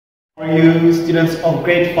Are you students of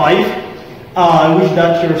grade 5? I wish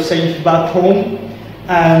that you're safe back home,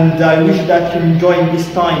 and I wish that you're enjoying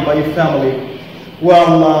this time by your family.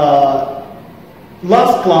 Well,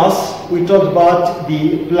 last class we talked about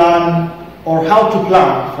the plan or how to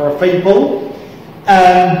plan for a fable,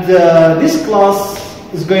 and this class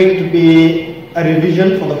is going to be a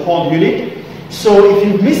revision for the whole unit. So if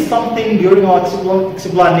you've missed something during our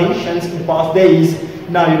explanations in the past days,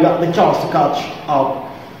 now you got the chance to catch up.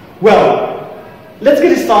 Well, let's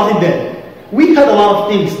get started then. We had a lot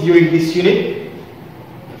of things during this unit,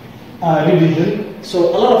 revision.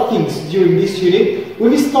 So a lot of things during this unit.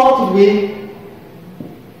 We started with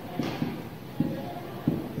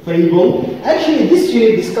fable. Actually, this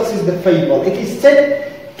unit discusses the fable. It is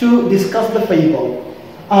set to discuss the fable.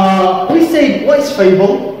 We said, what is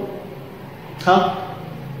fable? Huh?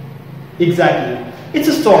 Exactly. It's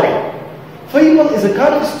a story. Fable is a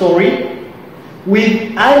kind of story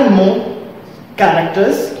with animal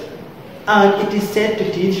characters, and it is said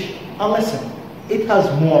to teach a lesson. It has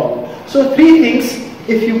moral. So three things,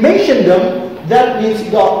 if you mention them, that means you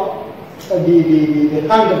got the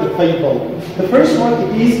kind of the fable. The first one,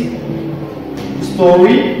 it is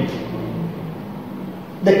story.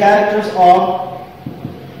 The characters are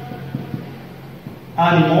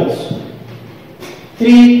animals.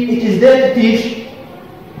 3, it is there to teach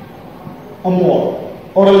a moral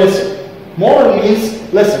or a lesson. Moral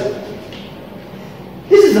means lesson.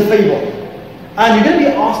 This is a fable, and you're going to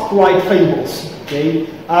be asked to write fables. Okay,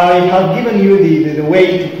 I have given you the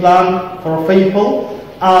way to plan for a fable,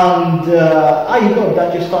 and I hope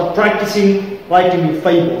that you start practicing writing your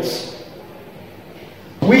fables.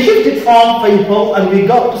 We shifted from fable and we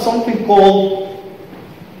got to something called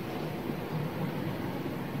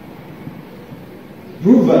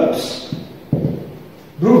proverbs.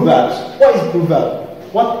 Proverbs. What is proverb?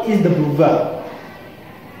 What is the proverb?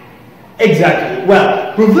 Exactly.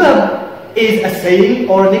 Well, proverb is a saying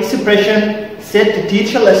or an expression said to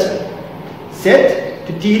teach a lesson. Said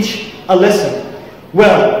to teach a lesson.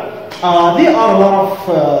 Well, there are a lot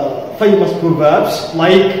of famous proverbs,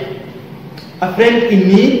 like a friend in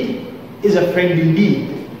need is a friend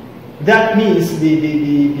indeed. That means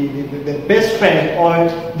the best friend, or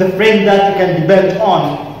the friend that you can depend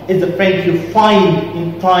on, is the friend you find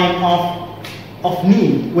in time of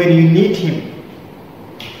need, when you need him.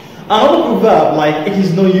 Another proverb, like, it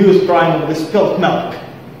is no use crying over the spilt milk.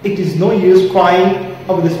 It is no use crying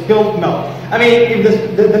over the spilt milk. I mean,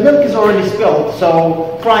 if the milk is already spilled,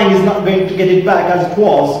 so crying is not going to get it back as it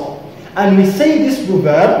was. And we say this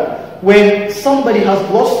proverb when somebody has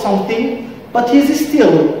lost something, but he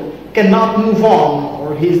still cannot move on,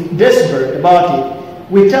 or he's desperate about it.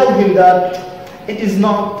 We tell him that it is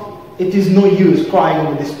no use crying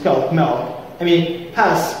over the spilt milk. I mean,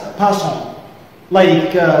 pass on.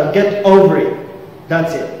 Like, get over it.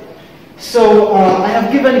 That's it. So, I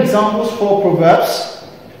have given examples for proverbs.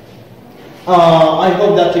 I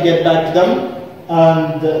hope that you get back to them.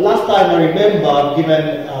 And last time I remember I've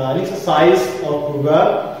given an exercise of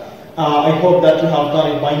proverb. I hope that you have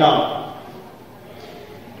done it by now.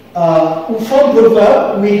 From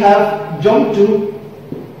proverb, we have jumped to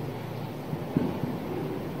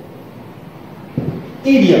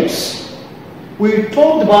idioms. We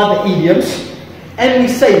talked about the idioms, and we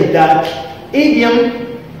say that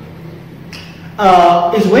idiom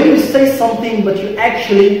is when you say something but you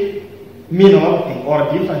actually mean another thing or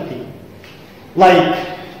a different thing.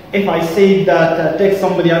 Like, if I say that take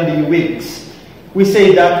somebody under your wings, we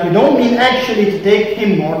say that we don't mean actually to take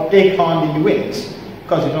him or take her under your wings,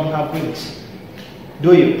 because you don't have wings.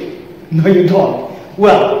 Do you? No, you don't.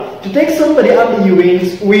 Well, to take somebody under your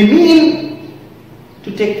wings, we mean to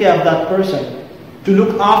take care of that person, to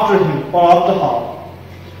look after him or after her.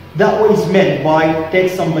 That what is meant by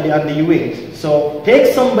take somebody under your wings. So,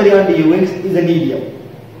 take somebody under your wings is an idiom.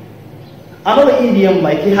 Another idiom,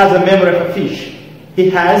 like, he has a memory of a fish. He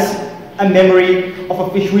has a memory of a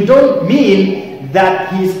fish. We don't mean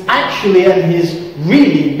that he's actually and he's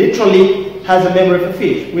really, literally has a memory of a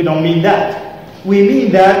fish. We don't mean that. We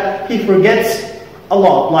mean that he forgets a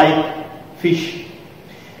lot, like fish.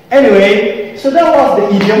 Anyway, so that was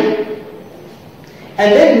the idiom.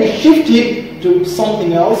 And then we shifted to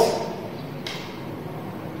something else.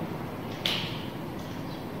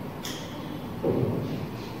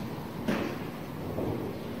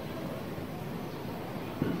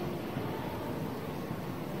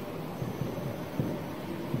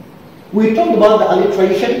 We talked about the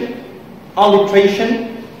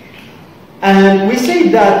alliteration, and we say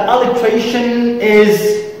that alliteration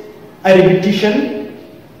is a repetition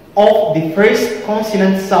of the first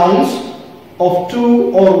consonant sounds of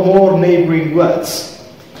two or more neighboring words.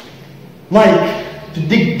 like to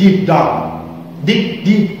dig deep down. Dig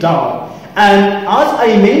deep down. And as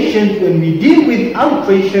I mentioned, when we deal with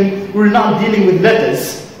alliteration, we're not dealing with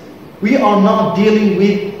letters. We are not dealing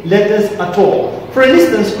with letters at all. For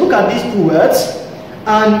instance, look at these two words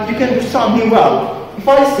and you can understand me well. If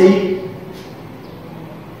I say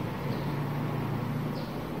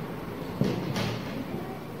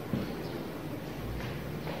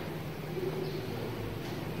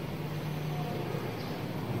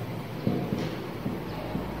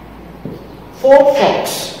four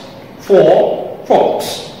frogs. Four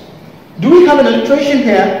frogs. Do we have an alliteration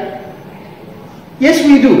here? Yes,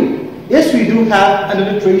 we do. Yes, we do have an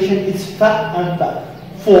alliteration. It's fa and fa.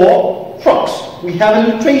 Four frogs. We have an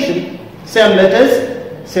alliteration. Same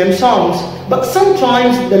letters, same sounds. But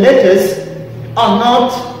sometimes the letters are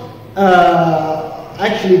not,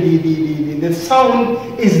 actually the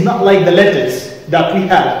sound is not like the letters that we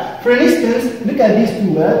have. For instance, look at these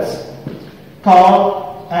two words,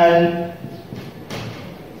 car and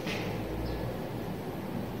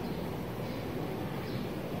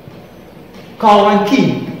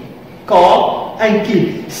key. Car and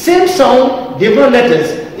key. Same sound, different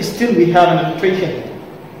letters. Still we have an alliteration.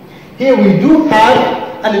 Here we do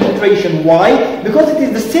have an alliteration. Why? Because it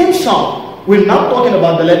is the same sound. We're not talking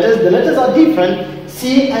about the letters. The letters are different.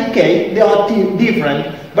 C and K, they are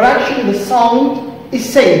different. But actually the sound is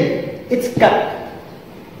same. It's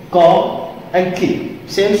car and key.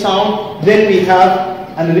 Same sound. Then we have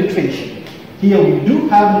an alliteration. Here we do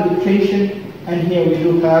have an alliteration, and here we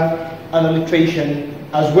do have an alliteration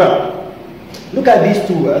as well. Look at these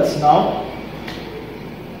two words now.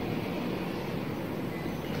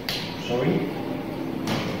 Sorry.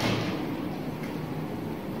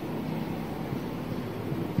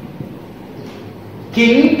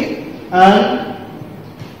 King and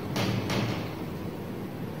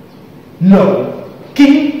no.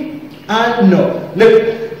 King and no.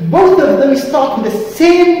 Look, both of them start with the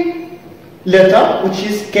same letter, which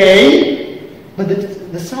is K, but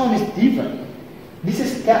the sound is different. This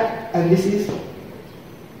is K and this is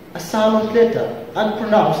a silent letter,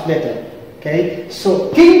 unpronounced letter. Okay, so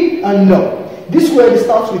king and no. This word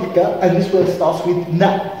starts with K and this word starts with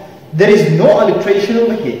na. There is no alliteration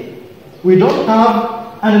over here. We don't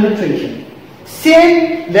have an alliteration.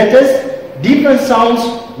 Same letters, different sounds,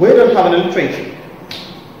 we don't have an alliteration.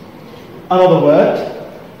 Another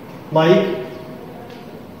word like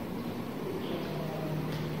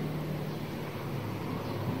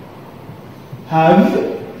have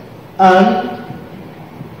an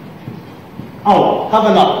hour. Have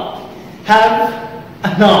an hour. Have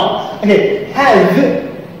an hour. Okay, have,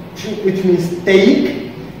 which means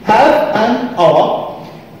take, have an hour.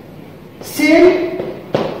 Same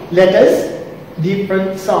letters,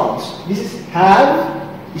 different sounds. This is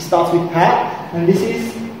have, it starts with ha, and this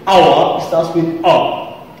is hour, it starts with a.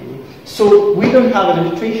 Okay. So we don't have an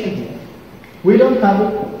alliteration here. We don't have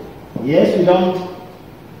it. Yes, we don't.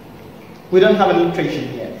 We don't have an alliteration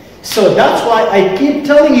here. So that's why I keep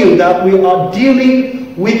telling you that we are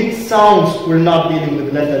dealing with sounds. We're not dealing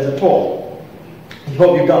with letters at all. I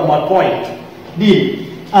hope you got my point. D.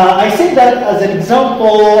 I said that as an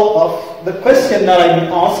example of the question that I've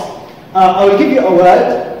been asked. I will give you a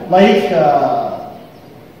word like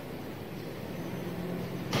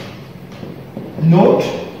note,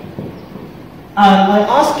 and I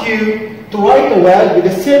ask you to write a word with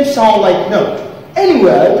the same sound like note. Any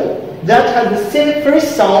word that has the same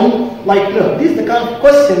first sound like note. This is the kind of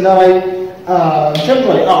question that I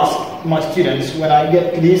generally ask my students when I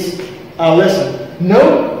get to this lesson.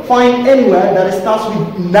 Note, find any word that starts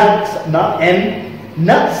with not N,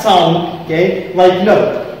 not sound, okay, like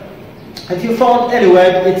note. If you found any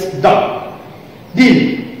word, it's done.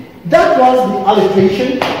 D. That was the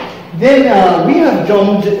alliteration. Then we have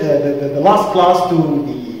jumped the last class to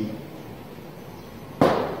the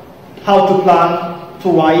how to plan to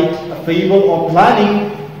write a fable or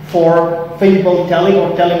planning for fable telling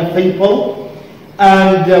or telling a fable.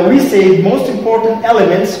 And we say most important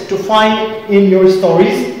elements to find in your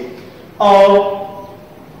stories are,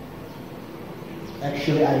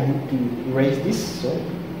 actually I need to erase this, so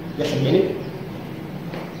just a minute.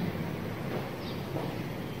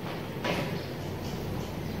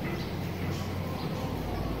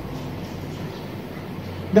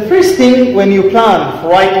 The first thing when you plan for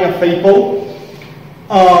writing a fable,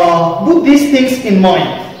 put these things in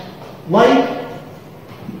mind, like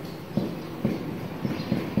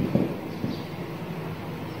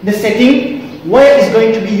the setting, where is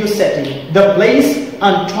going to be your setting, the place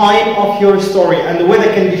and time of your story, and the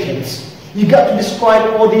weather conditions. You got to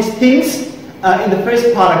describe all these things in the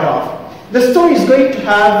first paragraph. The story is going to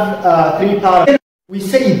have 3 paragraphs. We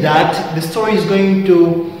say that the story is going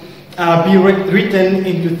to be written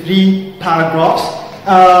into 3 paragraphs.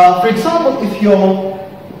 For example, if your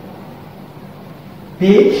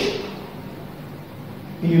page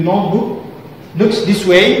in your notebook looks this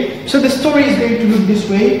way, so the story is going to look this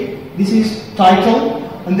way. This is title,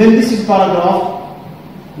 and then this is paragraph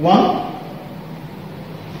 1,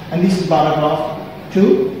 and this is paragraph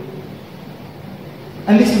 2,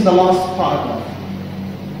 and this is the last paragraph.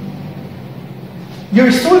 Your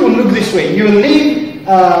story will look this way. You will leave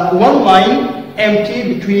one line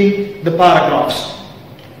empty between the paragraphs.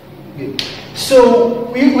 Okay. So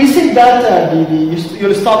we said that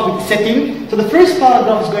you'll start with setting. So the first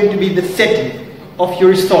paragraph is going to be the setting of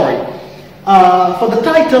your story. For the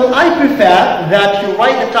title, I prefer that you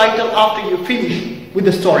write the title after you finish with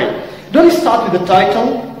the story. Don't start with the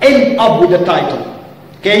title, end up with the title.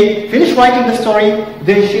 Okay? Finish writing the story,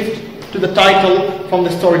 then shift to the title from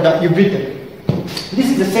the story that you've written. This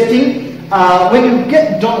is the setting. When you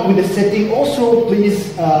get done with the setting, also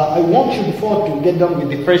please, I want you, before to get done with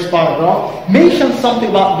the first paragraph, mention something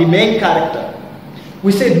about the main character.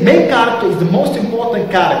 We said main character is the most important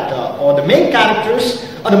character, or the main characters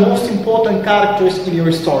are the most important characters in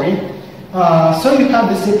your story. So you have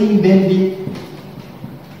the setting, then the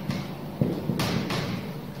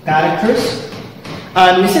characters.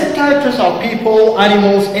 And we said characters are people,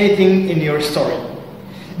 animals, anything in your story.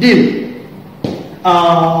 Deal.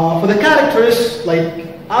 For the characters, like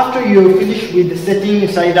after you finish with the setting, you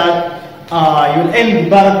say that you'll end the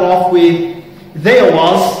paragraph with there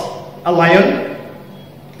was a lion,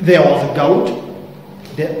 there was a goat.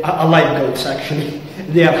 I like goats actually.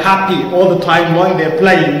 They are happy all the time when they're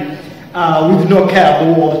playing with no care of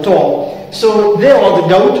the world at all. So there was a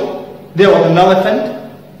goat, there was an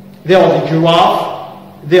elephant, there was a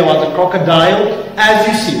giraffe, there was a crocodile, as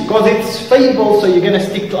you see, because it's fable, so you're going to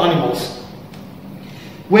stick to animals.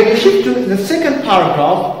 When you shift to the second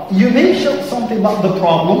paragraph, you mention something about the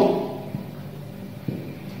problem.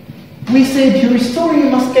 We said your story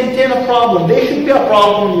must contain a problem. There should be a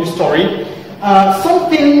problem in your story.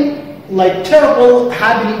 Something like terrible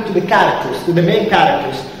happening to the characters, to the main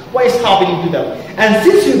characters. What is happening to them? And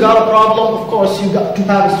since you got a problem, of course, you got to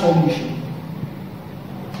have a solution.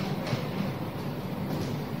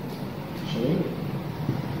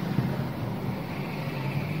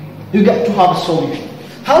 You got to have a solution.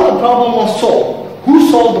 How the problem was solved,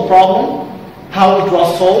 who solved the problem, how it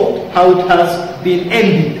was solved, how it has been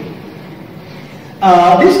ended.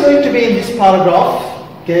 This is going to be in this paragraph,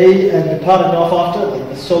 okay, and the paragraph after, like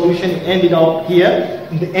the solution ended up here,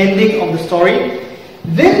 in the ending of the story.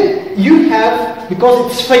 Then you have,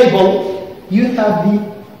 because it's fable, you have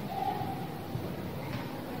the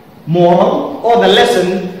moral or the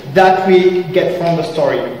lesson that we get from the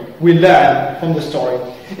story, we learn from the story.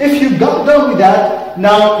 If you got done with that,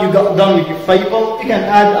 now you got done with your fable, you can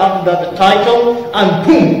add after that the title, and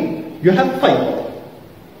boom, you have fable.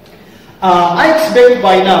 I expect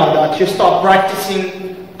by now that you start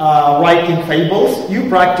practicing writing fables. You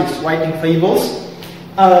practice writing fables,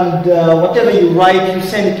 and whatever you write, you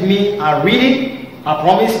send it to me. I read it, I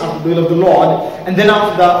promise, after the will of the Lord, and then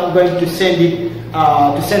after that I'm going to send it,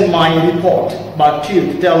 to send my report back to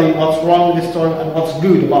you, to tell you what's wrong with the story and what's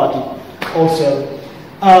good about it also.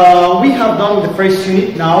 We have done the first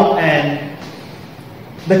unit now, and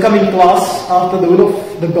the coming class after the will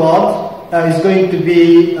of the God is going to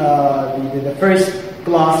be the first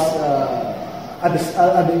class at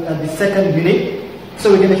the second unit.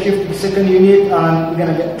 So we're going to shift to the second unit and we're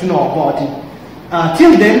going to get to know about it.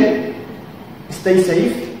 Till then, stay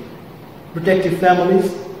safe, protect your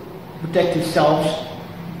families, protect yourselves.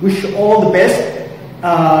 Wish you all the best,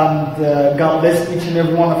 and God bless each and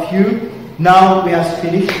every one of you. Now we have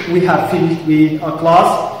finished with our class,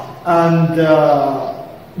 and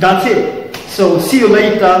that's it. So see you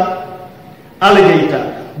later,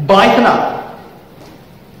 alligator. Bye for now.